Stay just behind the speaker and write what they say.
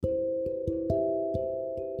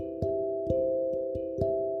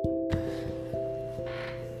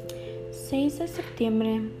6 de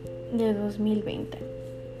septiembre de 2020.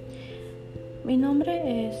 Mi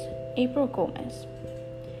nombre es April Gómez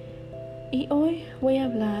y hoy voy a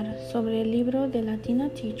hablar sobre el libro de Latina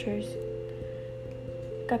Teachers,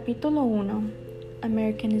 capítulo 1,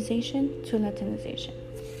 Americanization to Latinization.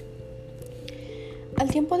 Al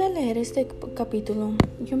tiempo de leer este capítulo,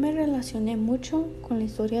 yo me relacioné mucho con la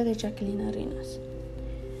historia de Jacqueline Arenas.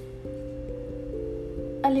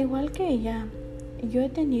 Al igual que ella, yo he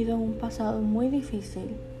tenido un pasado muy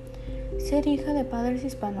difícil. Ser hija de padres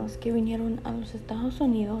hispanos que vinieron a los Estados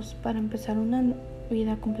Unidos para empezar una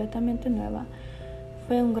vida completamente nueva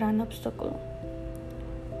fue un gran obstáculo.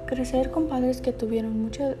 Crecer con padres que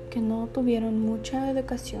no tuvieron mucha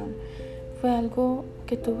educación fue algo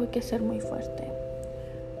que tuve que ser muy fuerte.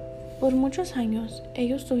 Por muchos años,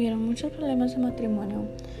 ellos tuvieron muchos problemas de matrimonio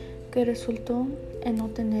que resultó en no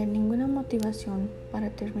tener ninguna motivación para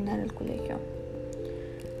terminar el colegio.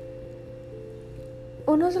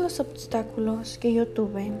 Uno de los obstáculos que yo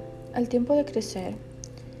tuve al tiempo de crecer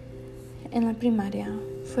en la primaria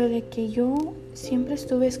fue de que yo siempre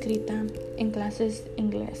estuve inscrita en clases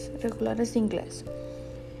regulares de inglés.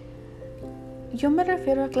 Yo me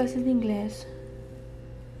refiero a clases de inglés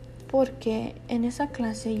porque en esa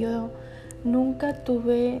clase yo nunca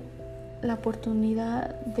tuve la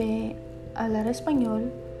oportunidad de hablar español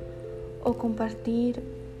o compartir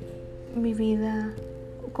mi vida,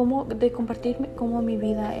 cómo mi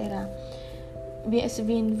vida era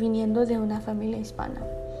viniendo de una familia hispana.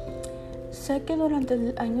 Sé que durante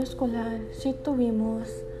el año escolar sí tuvimos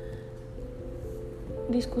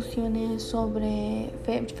discusiones sobre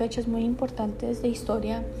fechas muy importantes de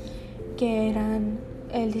historia, que eran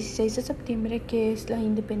el 16 de septiembre, que es la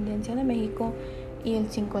independencia de México, y el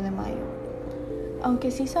 5 de mayo.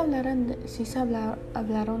 Aunque sí se hablaron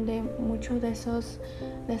de mucho de esas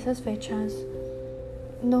fechas,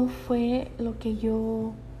 no fue lo que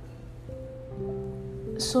yo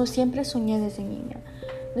siempre soñé desde niña.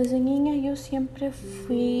 Desde niña yo siempre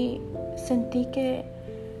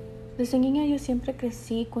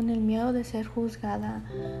crecí con el miedo de ser juzgada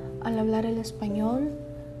al hablar el español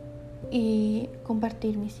y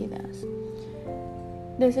compartir mis ideas.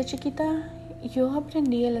 Desde chiquita yo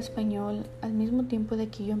aprendí el español al mismo tiempo de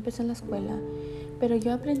que yo empecé en la escuela, pero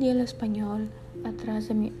yo aprendí el español atrás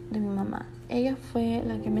de mi mamá. Ella fue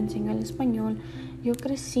la que me enseñó el español. Yo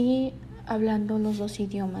crecí hablando los dos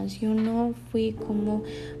idiomas. Yo no fui como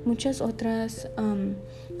muchas otras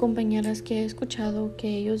compañeras que he escuchado,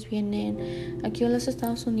 que ellos vienen aquí a los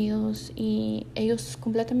Estados Unidos y ellos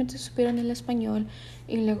completamente supieron el español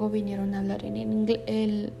y luego vinieron a hablar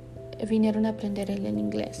vinieron a aprender el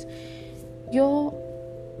inglés. Yo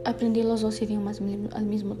aprendí los dos idiomas al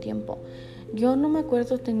mismo tiempo. Yo no me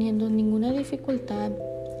acuerdo teniendo ninguna dificultad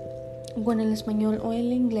con el español o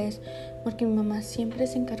el inglés, porque mi mamá siempre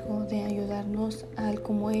se encargó de ayudarnos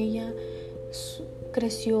como ella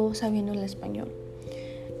creció sabiendo el español.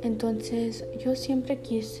 Entonces yo siempre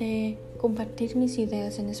quise compartir mis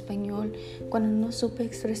ideas en español cuando no supe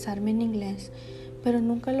expresarme en inglés, pero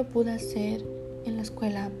nunca lo pude hacer en la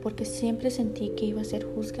escuela porque siempre sentí que iba a ser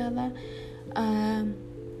juzgada a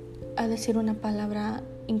decir una palabra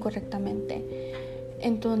incorrectamente.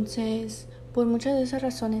 Entonces, por muchas de esas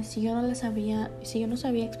razones, si yo no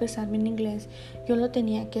sabía expresarme en inglés, yo lo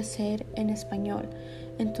tenía que hacer en español.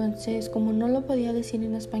 Entonces, como no lo podía decir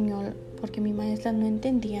en español porque mi maestra no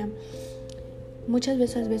entendía, muchas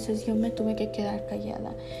veces yo me tuve que quedar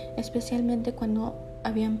callada, especialmente cuando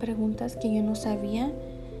habían preguntas que yo no sabía.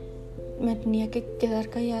 Me tenía que quedar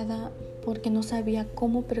callada porque no sabía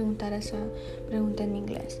cómo preguntar esa pregunta en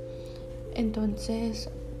inglés. Entonces,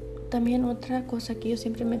 también otra cosa que yo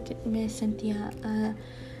siempre me sentía,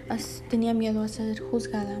 tenía miedo a ser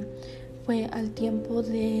juzgada, fue al tiempo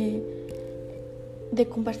de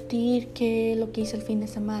compartir qué lo que hice el fin de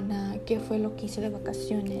semana, qué fue lo que hice de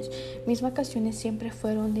vacaciones. Mis vacaciones siempre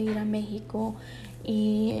fueron de ir a México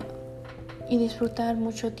y disfrutar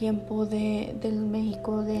mucho tiempo del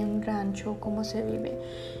México, de un rancho, cómo se vive.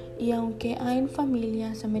 Y aunque hay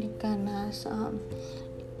familias americanas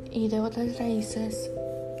y de otras raíces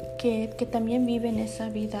que también viven esa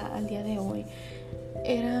vida al día de hoy,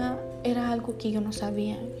 era algo que yo no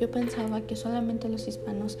sabía. Yo pensaba que solamente los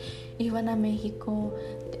hispanos iban a México,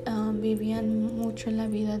 vivían mucho en la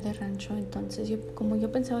vida de rancho. Entonces como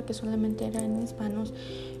yo pensaba que solamente eran hispanos,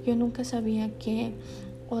 yo nunca sabía que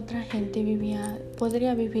otra gente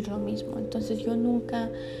podría vivir lo mismo. Entonces yo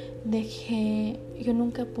nunca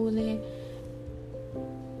pude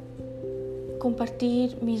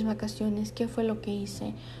compartir mis vacaciones, qué fue lo que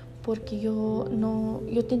hice, porque yo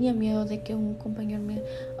tenía miedo de que un compañero me,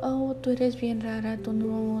 tú eres bien rara, tú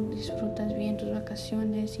no disfrutas bien tus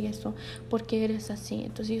vacaciones y eso, porque eres así.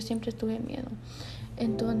 Entonces yo siempre tuve miedo.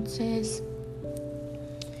 Entonces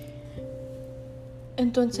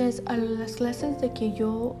a las clases de que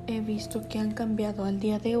yo he visto que han cambiado al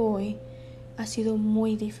día de hoy ha sido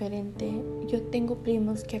muy diferente. Yo tengo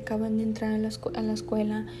primos que acaban de entrar a la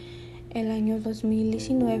escuela el año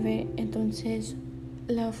 2019, entonces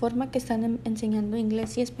la forma que están enseñando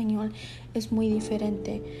inglés y español es muy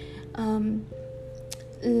diferente.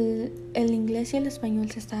 El inglés y el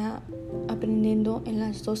español se está aprendiendo en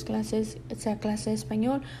las dos clases, sea clase de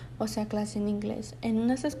español o sea clase en inglés. En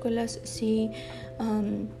unas escuelas sí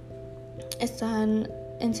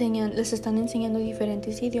les están enseñando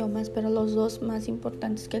diferentes idiomas, pero los dos más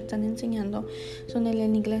importantes que están enseñando son el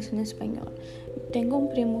en inglés y en español. Tengo un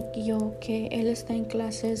primo que él está en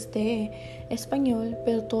clases de español,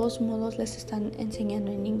 pero de todos modos les están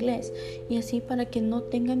enseñando en inglés, y así para que no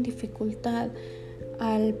tengan dificultad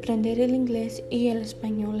al aprender el inglés y el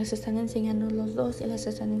español, les están enseñando los dos y les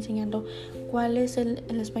están enseñando cuál es el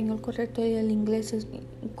español correcto y el inglés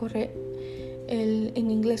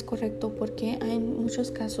en inglés correcto, porque hay muchos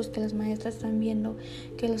casos que las maestras están viendo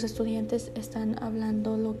que los estudiantes están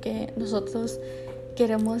hablando lo que nosotros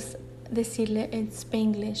queremos decirle en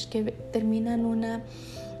Spanglish, que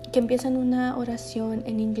empiezan una oración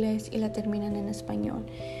en inglés y la terminan en español.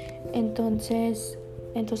 Entonces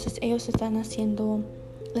ellos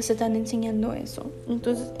les están enseñando eso.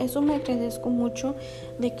 Entonces eso me agradezco mucho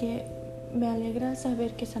de que me alegra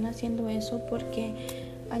saber que están haciendo eso, porque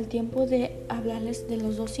al tiempo de hablarles de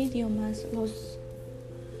los dos idiomas, los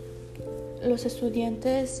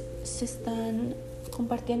estudiantes se están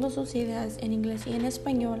compartiendo sus ideas en inglés y en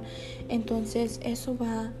español. Entonces eso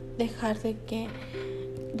va a dejar de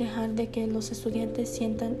que los estudiantes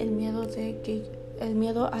sientan el miedo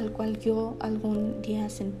al cual yo algún día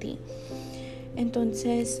sentí.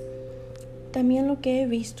 Entonces también lo que he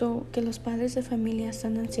visto que los padres de familia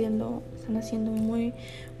están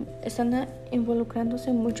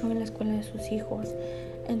involucrándose mucho en la escuela de sus hijos.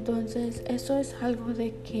 Entonces eso es algo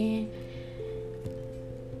de que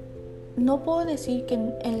no puedo decir que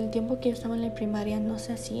en el tiempo que yo estaba en la primaria no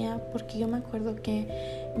se hacía, porque yo me acuerdo que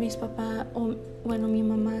mi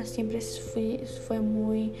mamá siempre fue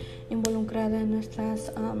muy involucrada en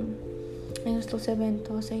nuestros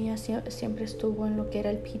eventos. Ella siempre estuvo en lo que era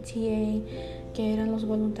el PTA, que eran los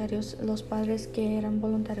voluntarios, los padres que eran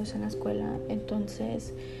voluntarios en la escuela.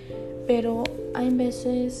 Entonces, pero hay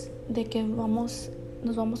veces de que nos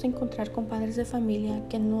vamos a encontrar con padres de familia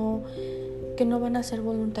que no van a ser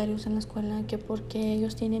voluntarios en la escuela, que porque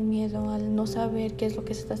ellos tienen miedo al no saber qué es lo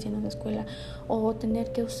que se está haciendo en la escuela, o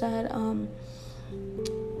tener que usar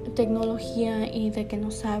tecnología y de que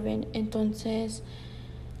no saben. Entonces,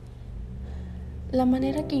 la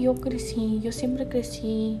manera que yo siempre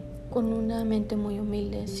crecí con una mente muy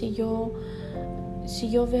humilde. Si yo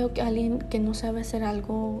veo que alguien que no sabe hacer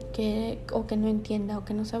algo, o que no entienda, o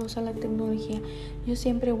que no sabe usar la tecnología, yo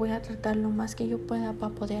siempre voy a tratar lo más que yo pueda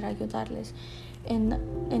para poder ayudarles.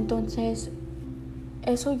 Entonces,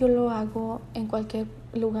 eso yo lo hago en cualquier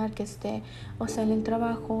lugar que esté, o sea, en el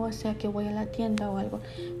trabajo, o sea, que voy a la tienda o algo.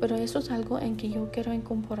 Pero eso es algo en que yo quiero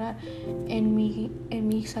incorporar en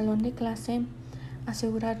mi salón de clase.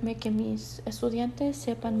 Asegurarme que mis estudiantes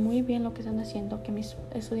sepan muy bien lo que están haciendo, que mis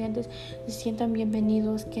estudiantes se sientan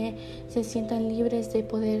bienvenidos, que se sientan libres de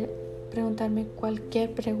poder preguntarme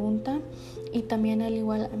cualquier pregunta, y también al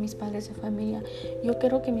igual a mis padres de familia. Yo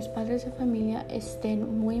quiero que mis padres de familia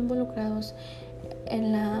estén muy involucrados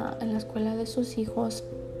en la escuela de sus hijos.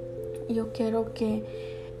 Yo quiero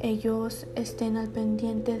que ellos estén al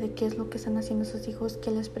pendiente de qué es lo que están haciendo sus hijos, que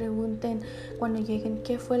les pregunten cuando lleguen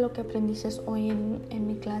qué fue lo que aprendiste hoy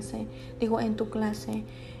en tu clase.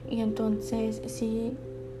 Y entonces, sí,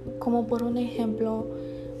 como por un ejemplo,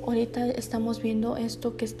 ahorita estamos viendo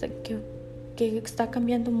esto que está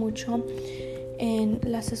cambiando mucho en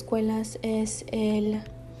las escuelas, es el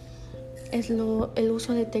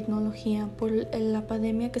uso de tecnología. Por la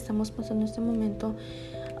pandemia que estamos pasando en este momento,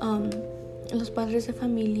 los padres de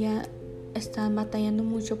familia están batallando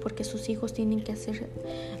mucho porque sus hijos tienen que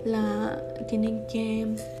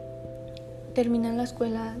terminar la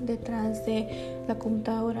escuela detrás de la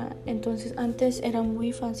computadora. Entonces antes era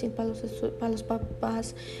muy fácil para los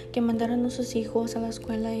papás que mandaran a sus hijos a la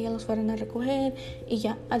escuela y ya los fueran a recoger y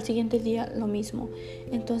ya al siguiente día lo mismo.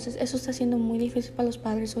 Entonces eso está siendo muy difícil para los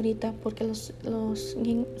padres ahorita, porque sus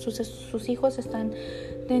hijos están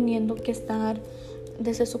teniendo que estar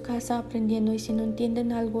desde su casa aprendiendo, y si no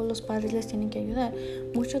entienden algo, los padres les tienen que ayudar.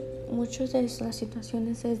 muchas de las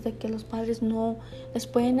situaciones es de que los padres no les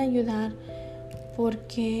pueden ayudar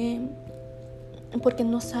porque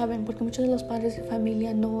no saben, porque muchos de los padres de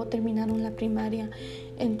familia no terminaron la primaria.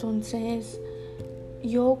 Entonces,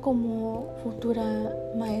 yo como futura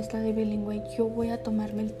maestra de bilingüe, yo voy a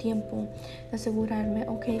tomarme el tiempo de asegurarme,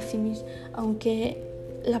 aunque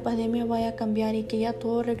la pandemia vaya a cambiar y que ya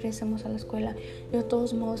todos regresemos a la escuela, yo de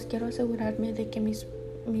todos modos quiero asegurarme de que mis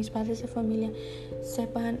padres de familia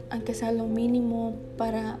sepan, aunque sea lo mínimo,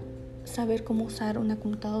 para saber cómo usar una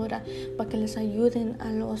computadora, para que les ayuden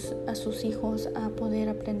a sus hijos a poder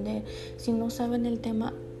aprender. Si no saben el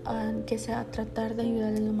tema, que sea tratar de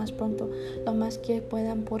ayudarles lo más pronto, lo más que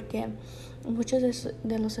puedan, porque muchos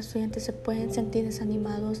de los estudiantes se pueden sentir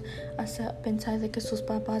desanimados a pensar de que sus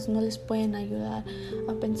papás no les pueden ayudar,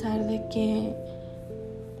 a pensar de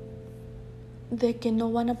que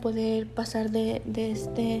no van a poder pasar de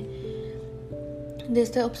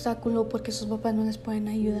este obstáculo porque sus papás no les pueden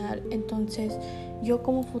ayudar. Entonces, yo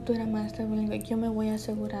como futura maestra bilingüe, yo me voy a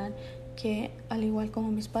asegurar que, al igual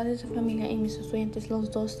como mis padres de familia y mis estudiantes,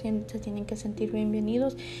 los dos se tienen que sentir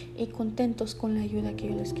bienvenidos y contentos con la ayuda que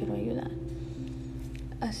yo les quiero ayudar.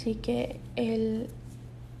 Así que el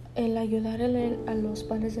ayudar a los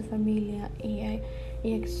padres de familia y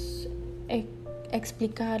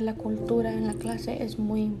explicar la cultura en la clase es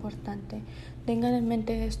muy importante. Tengan en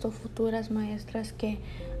mente esto, futuras maestras, que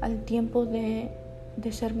al tiempo de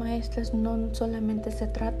ser maestras no solamente se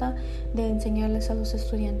trata de enseñarles a los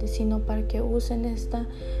estudiantes, sino para que usen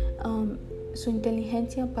su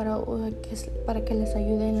inteligencia para que les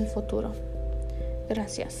ayude en el futuro.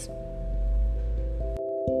 Gracias.